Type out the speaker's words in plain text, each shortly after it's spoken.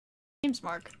names,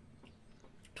 Mark.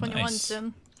 21 Nice.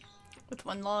 soon. With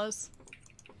 1 laws.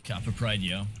 Kappa Pride,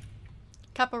 yo.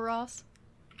 Kappa Ross.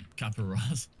 Kappa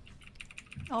Ross.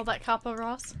 All that Kappa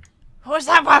Ross. Who's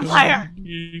that one player?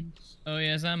 Oh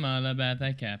yes, I'm all about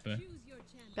that Kappa.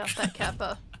 About that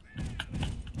Kappa.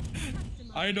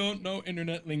 I don't know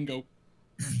internet lingo.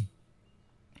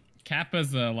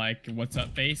 Kappa's the like what's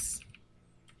up face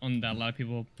on that a lot of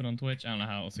people put on Twitch. I don't know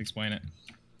how else to explain it.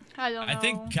 I don't know. I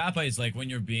think Kappa is like when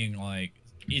you're being like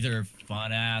either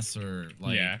fun ass or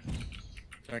like Yeah.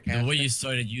 the way you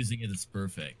started using it is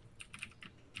perfect.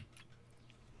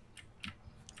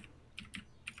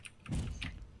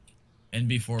 And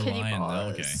before Kitty Lion, though,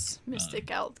 okay. Boss,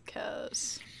 Mystic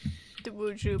Outcast. The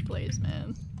Wuju plays,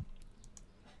 man.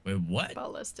 Wait, what?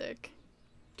 Ballistic.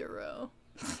 Duro.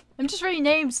 I'm just reading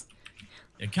names.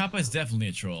 Yeah, Kappa is definitely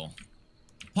a troll.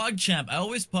 PogChamp, I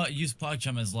always use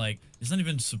PogChamp as like, it's not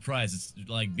even a surprise, it's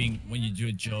like being, when you do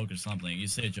a joke or something, you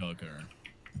say a joke or...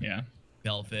 Yeah.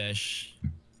 Shellfish.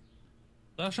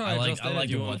 Sasha, I like just the added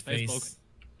you on what Facebook. face.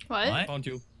 What? What? Found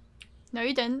you. No,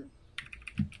 you didn't.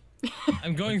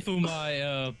 I'm going through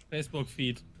my Facebook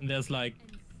feed, and there's like,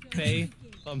 say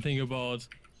something about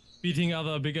beating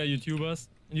other bigger YouTubers,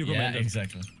 and you Yeah, commented.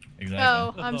 exactly. Exactly.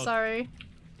 Oh, That's I'm not- sorry.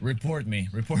 Report me.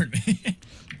 Report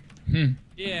me.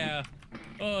 Yeah.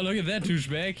 Oh, look at that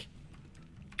douchebag.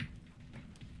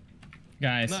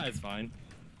 Guys, No, it's fine.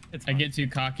 It's I fine. get too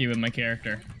cocky with my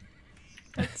character.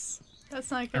 That's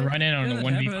not I good. run in on Yeah, a that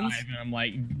 1v5 happens. and I'm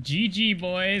like, GG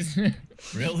boys. They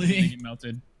Really? get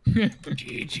melted.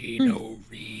 GG no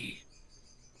re.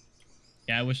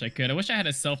 Yeah, I wish I could. I wish I had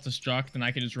a self-destruct and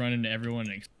I could just run into everyone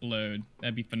and explode.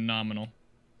 That'd be phenomenal.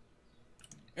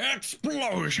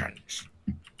 Explosions.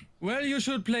 Well, you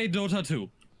should play Dota 2.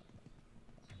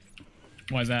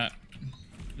 Why's that?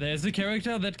 There's a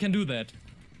character that can do that.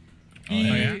 Oh, He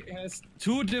yeah? has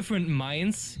 2 different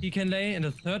mines he can lay, and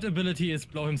the third ability is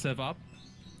blow himself up.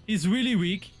 He's really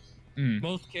weak,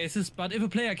 most cases, but if a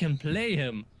player can play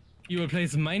him, he will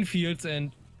place minefields,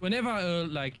 and whenever a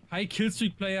like high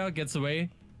killstreak player gets away,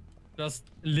 just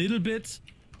a little bit,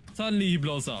 suddenly he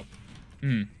blows up.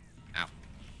 Hmm.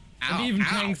 And even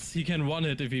tanks, he can one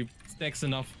hit if he stacks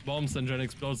enough bombs and then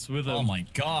explodes with them. Oh my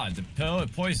god, the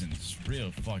poison is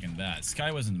real fucking bad.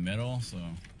 Sky was in the middle, so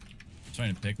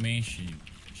trying to pick me.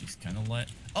 She's kind of let.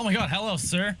 Oh my god, hello,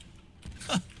 sir.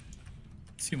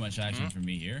 Too much action for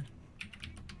me here.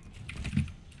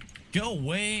 Go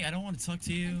away! I don't want to talk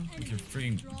to you. With your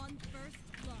freaking.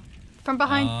 From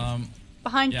behind.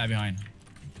 Behind. Yeah, behind.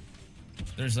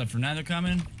 There's a Fernando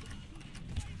coming.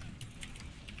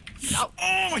 No.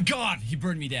 Oh my god, he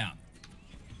burned me down.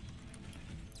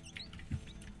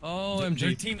 Oh,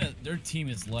 Their team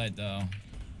is lit though.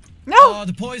 No! Oh,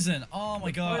 the poison! Oh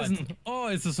my god. Poison. Oh,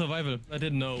 it's a survival. I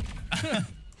didn't know.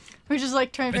 We're just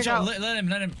like trying to figure Mitchell, out.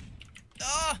 let him.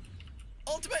 Ah!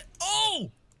 Ultimate!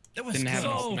 Oh! That was Didn't have an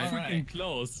close. So ultimate. freaking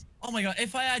close. Oh my god,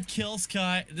 if I had kill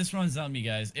Sky, this runs on me,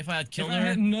 guys. If I had If killed I her,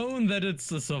 had known that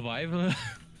it's a survival.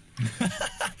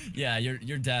 yeah,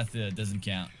 your death doesn't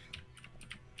count.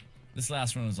 This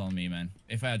last run was on me, man.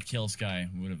 If I had killed Sky,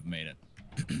 we would have made it.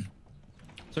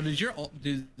 So did your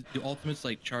do ultimates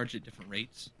like charge at different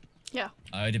rates? Yeah.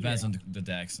 It depends on the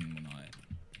decks and whatnot.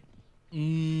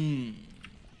 Mmm.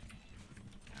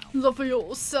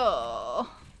 Leviosa.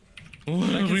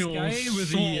 Like this guy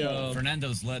with the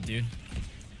Fernando's lit, dude.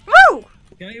 Woo!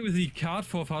 guy with the card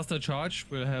for faster charge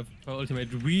will have her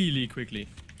ultimate really quickly.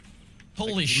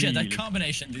 Holy Like, shit, really. that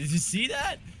combination. Did you see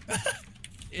that?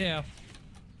 Yeah.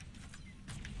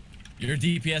 Your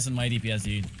DPS and my DPS,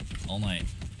 dude. All night.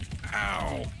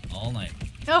 Ow. All night.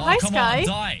 Oh, hi, come Sky. on,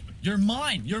 die. You're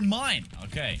mine. You're mine.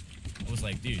 Okay. I was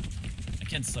like, dude, I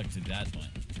can't suck to that one.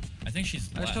 I think she's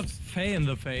I left. shot Faye in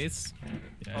the face.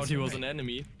 Yeah, Thought it's he was alright. an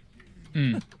enemy.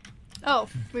 Oh,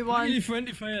 we won. Really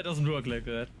friendly fire doesn't work like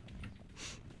that.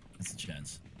 That's a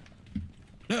chance.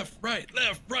 Left, right,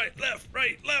 left, right, left,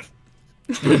 right, left.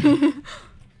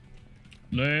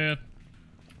 Left,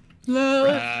 Left,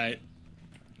 Right.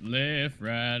 left,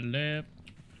 right, left.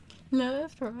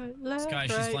 left, right, left, Sky,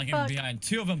 she's right, flanking fuck. from behind.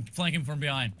 2 of them flanking from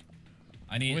behind.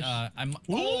 I need,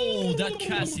 oh, that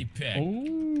Cassie pick.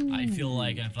 Ooh. I feel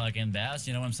like I'm fucking best,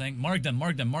 you know what I'm saying? Mark them,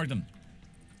 mark them, mark them.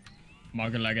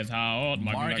 Mark it like it's hot.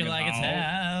 Mark it like it's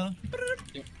hell.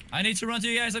 I need to run to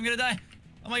you guys, I'm gonna die.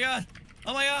 Oh my god.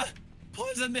 Oh my god.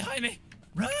 Poison behind me.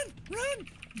 Run, run.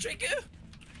 Draco.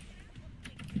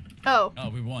 Oh. Oh,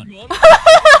 we won. We're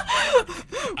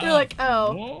like,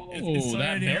 oh. Whoa, It's that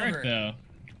already barrack over. though.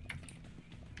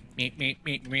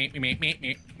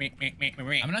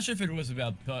 I'm not sure if it was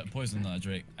about poison,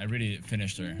 Drake. I really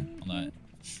finished her on that.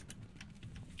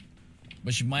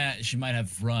 But she might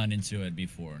have run into it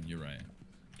before. You're right.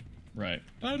 Right.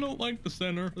 I don't like the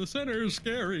center. The center is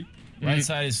scary. Right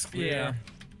side is clear. Yeah.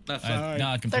 Left side.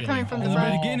 Not completely. coming from the In the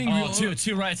right. beginning, we Oh, all...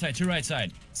 two right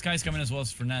side. Sky's coming as well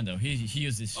as Fernando. He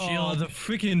used his Oh, shield. the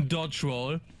freaking dodge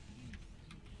roll.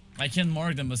 I can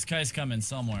mark them, but Sky's coming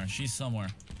somewhere. She's somewhere.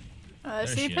 I There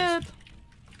see she is. Pip.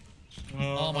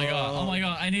 Oh my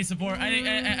god. I need support.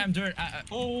 I'm dirt.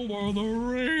 Over the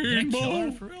Did I kill her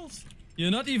rainbow. for reals?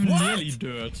 You're not even What? nearly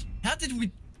dirt. How did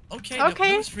we? Okay. Okay.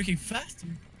 That was freaking fast.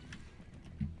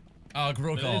 Oh,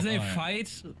 Grokal. If they Alright.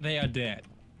 fight, they are dead.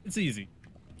 It's easy.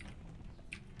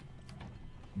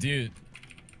 Dude.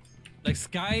 Like,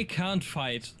 Sky can't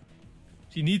fight.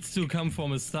 She needs to come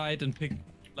from a side and pick,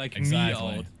 like,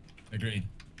 Exactly. me out. Agreed.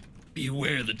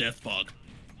 Beware the death fog.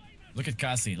 Look at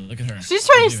Cassie. Look at her. She's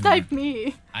trying to I believe in her. snipe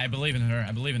me. I believe in her.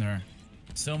 I believe in her.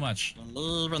 So much.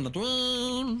 Live in the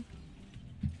dream.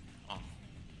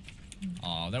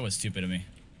 Oh, that was stupid of me.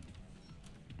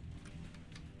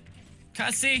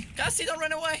 Cassie, don't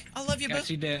run away. I love you, boo.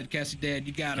 Cassie dead. Cassie dead.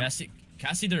 You got him.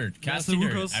 Cassie dirt. That's Cassie the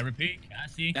dirt. Rukos. I repeat,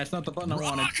 Cassie. That's not the button I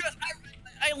wanted. Ruckus!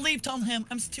 I leaped on him.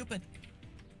 I'm stupid.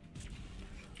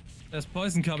 There's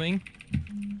poison coming.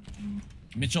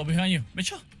 Mitchell behind you.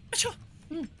 Mitchell.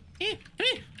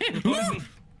 Poison.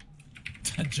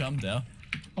 I jumped though.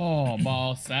 Oh,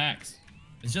 ball sacks.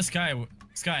 It's just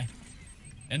Sky.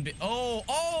 And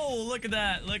oh, look at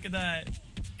that.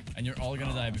 And you're all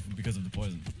gonna die because of the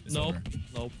poison. It's Nope. over.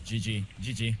 Nope.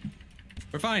 GG.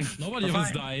 We're fine. Nobody We're of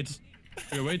us fine. died.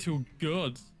 We're way too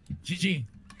good. GG.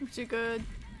 Too good.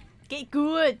 Get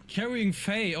good. Carrying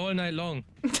Faye all night long.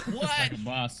 What? Like a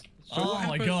boss. Oh my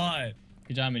happened- god.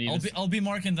 Good job, Medivh. I'll be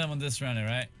marking them on this round,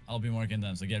 alright? I'll be marking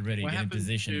them, so get ready, What get in happened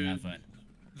position, and to- have fun.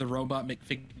 The robot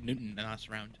McFig Newton the last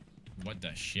round. What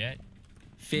the shit?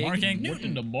 Fig Marking? What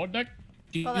in the mod deck?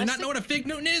 Do Well, you that's not know what a fig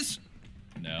Newton is?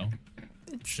 No.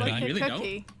 It's Should like I? a Really don't.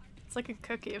 cookie. It's like a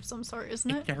cookie of some sort, isn't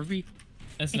it?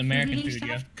 That's an American food,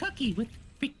 yeah. cookie with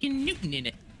freaking Newton in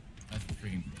it. That's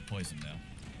freaking poison though.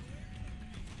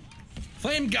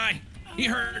 Flame guy. He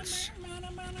hurts.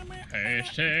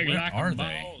 Hashtag Where like are a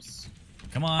they? boss.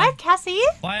 Come Hi, on. Cassie.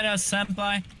 Fight us,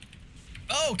 senpai.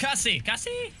 Oh, Cassie!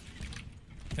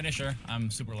 Finish her.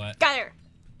 I'm super lit. Got her.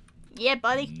 Yeah,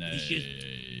 buddy. Nice.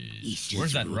 just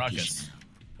Where's that rookies ruckus?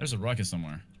 There's a ruckus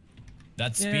somewhere.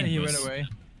 That's Yeah, speed he boost. ran away.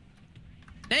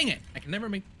 Dang it. I can never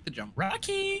make the jump.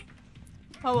 Rocky!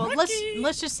 Oh well, Rocky.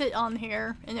 let's just sit on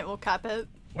here and it will cap it.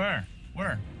 Where?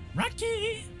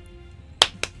 Rocky!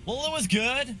 Well, it was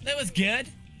good.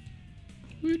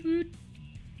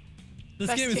 This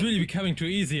Best game is team. really becoming too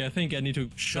easy. I think I need to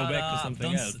Shut go back up. to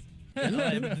something else.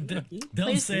 Don't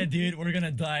Please- say it, dude. We're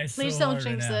gonna die so Please don't hard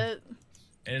jinx right now. it.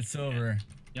 It's over.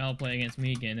 Y'all play against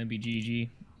me again, it'd be GG.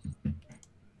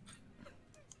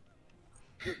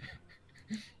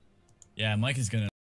 Yeah, Mike is gonna